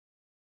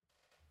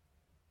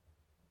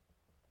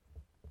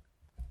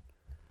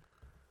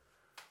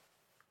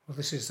Well,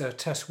 this is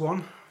test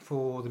one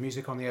for the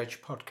Music on the Edge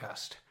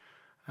podcast.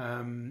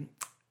 In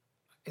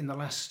the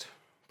last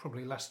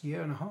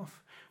year and a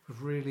half,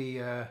 we've really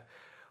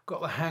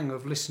got the hang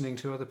of listening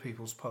to other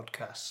people's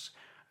podcasts.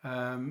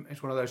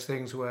 It's one of those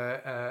things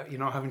where you're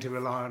not having to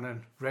rely on a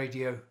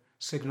radio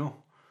signal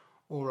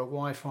or a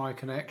Wi-Fi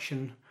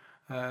connection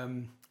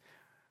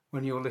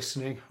when you're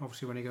listening.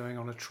 Obviously, when you're going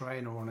on a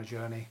train or on a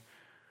journey,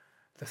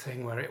 the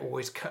thing where it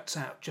always cuts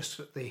out just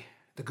at the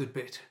good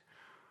bit,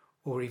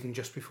 or even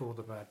just before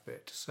the bad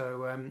bit.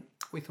 So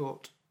we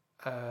thought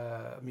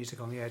Music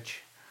on the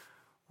Edge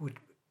would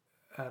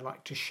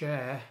like to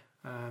share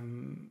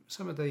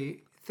some of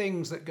the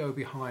things that go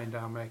behind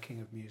our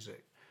making of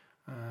music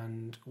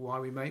and why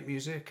we make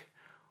music,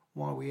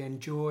 why we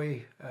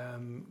enjoy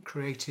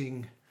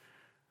creating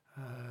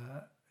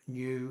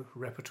new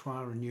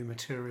repertoire and new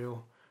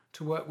material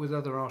to work with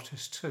other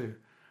artists too.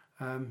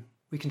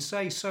 We can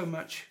say so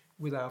much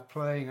with our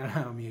playing and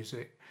our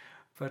music,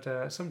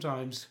 but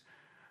sometimes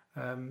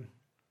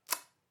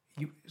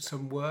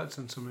some words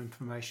and some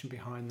information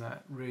behind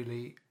that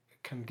really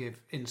can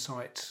give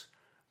insights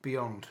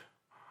beyond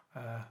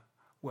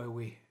where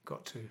we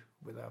got to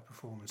with our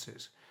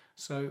performances.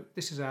 So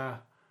this is our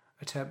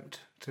attempt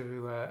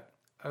to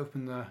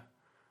open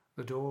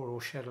the door or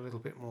shed a little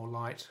bit more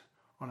light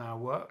on our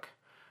work,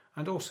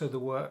 and also the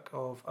work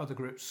of other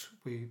groups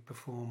we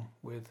perform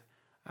with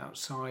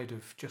outside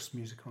of just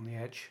Music on the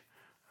Edge.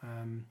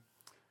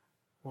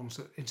 Ones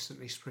that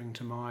instantly spring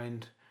to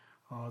mind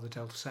are the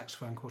Delta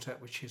Saxophone Quartet,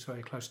 which is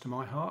very close to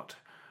my heart.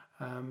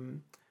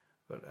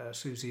 But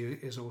Susie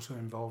is also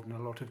involved in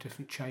a lot of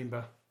different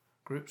chamber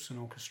groups and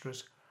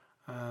orchestras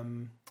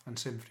and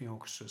symphony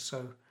orchestras.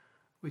 So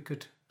we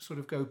could sort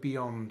of go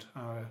beyond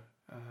our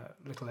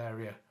little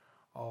area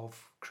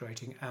of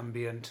creating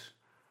ambient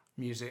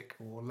music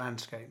or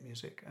landscape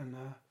music and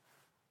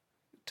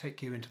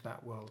take you into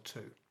that world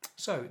too.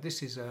 So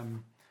this is a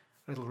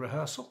little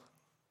rehearsal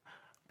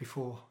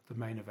before the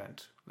main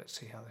event. Let's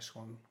see how this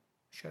one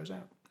shows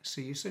out.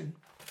 See you soon.